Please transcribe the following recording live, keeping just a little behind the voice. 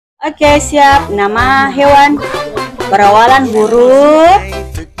Oke, siap. Nama hewan berawalan huruf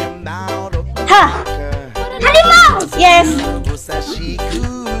H. Harimau. Yes.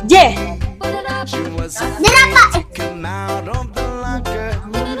 J. Jerapah.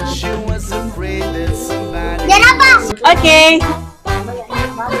 Jerapah. Oke.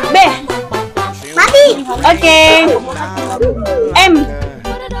 B. Babi. Oke. M.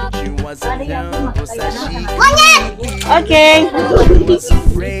 Monyet. Oke.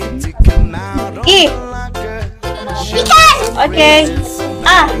 I. Ikan. Oke.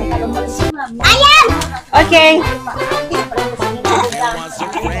 A. Ayam. Oke.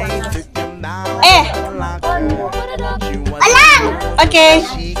 E. Elang. Oke.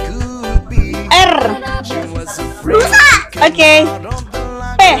 R. Rusa. Oke.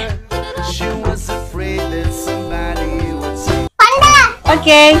 P. Panda.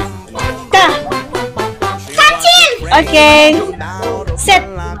 Oke. K. Kancil. Oke. Z.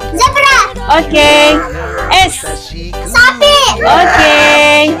 Zebra. Oke. S. Sapi. Oke.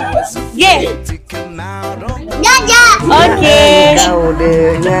 G. Gajah. Oke. Kau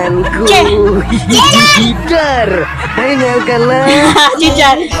denganku C. Cicar, hanyakanlah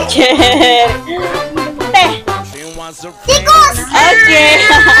Cicar. C. T. Tikus. Oke.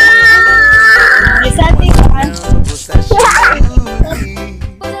 Bisa kan?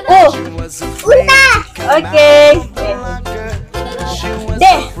 U. Unta. Oke. D.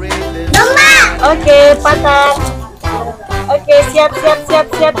 Domba. Oke, patah. Oke, siap.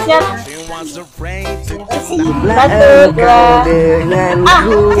 Satu, dua.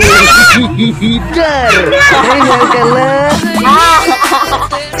 denganku Cicar, hanyakanlah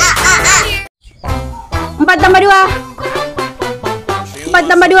 4 tambah 2. 4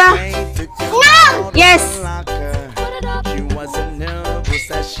 tambah 2. 6. Yes.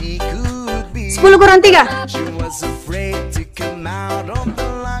 10 kurang 3. 7.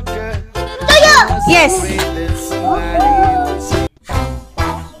 Yes.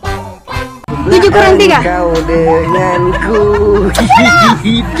 7 kurang 3. Kau denganku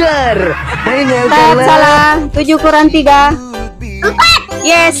Cicar, hanyakanlah Salah. 7 kurang 3. 4.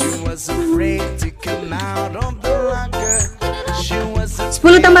 Yes.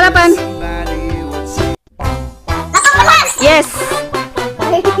 10 tambah 8. 18. Yes.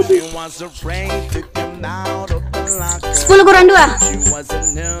 10 kurang 2. 8.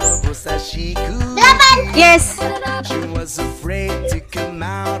 Yes.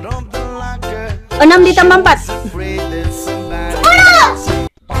 6 ditambah 4.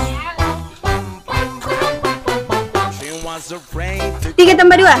 3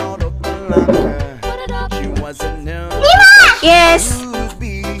 tambah 2. 5. Yes.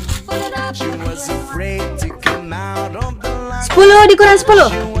 10 dikurang 10. 0.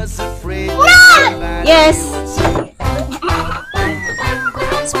 Yes.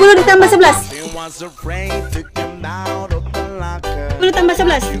 10 ditambah 11. 10 tambah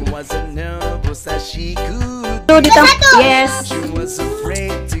 11. 10 ditambah. Yes.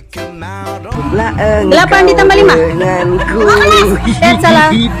 8 ditambah 5. denganku Dan salah.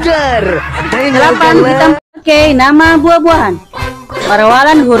 Cicar, 8 hanyakanlah ditambah. Oke, nama buah-buahan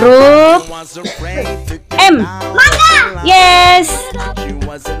berawalan huruf M. Mangga. Yes.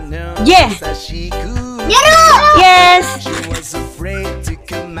 J. Jeruk. Yes.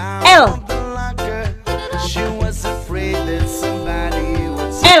 L.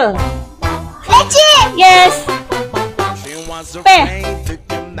 L. Leci. Yes. P.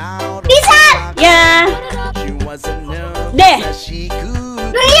 Pisang. Ya. D.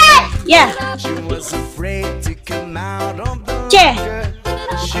 Durian. Ya. C.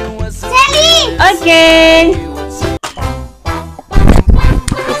 Seli. Oke.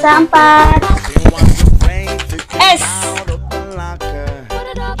 Bisa 4. S.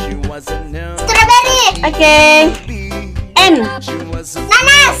 Strawberry. Oke. N.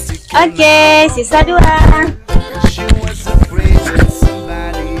 Nanas. Oke, sisa 2.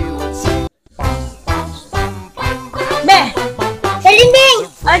 B. Belimbing.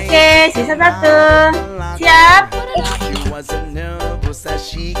 Oke, sisa 1. Siap.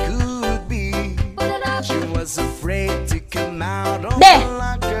 D.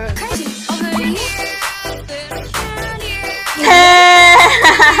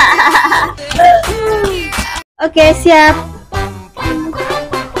 Oke, siap.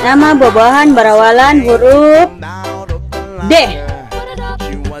 Nama buah-buahan berawalan huruf D.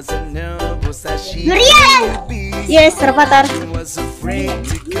 Durian. Yes, terpatar.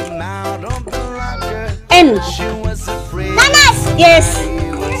 N. Nanas. Yes.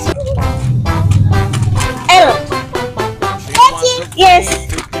 L. Leci. Yes.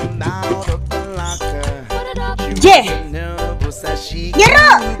 J.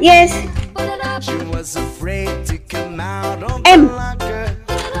 Jeruk. Yes. M.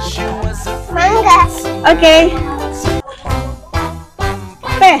 Mangga. Oke.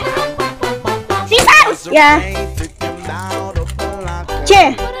 P. Pisang. Ya.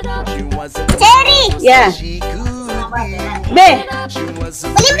 C. Cherry. Ya. B.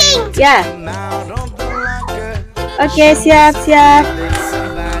 Belimbing. Ya. Oke, siap.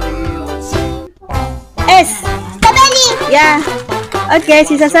 S. Strawberry. Ya. Oke,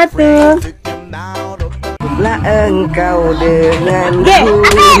 sisa 1. Lah engkau denganku. G.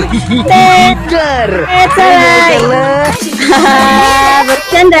 Gitar. Salah. Hahaha,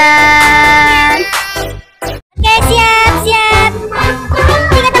 bercanda. Oke, siap.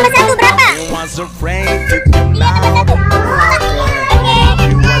 3 tambah 1 berapa?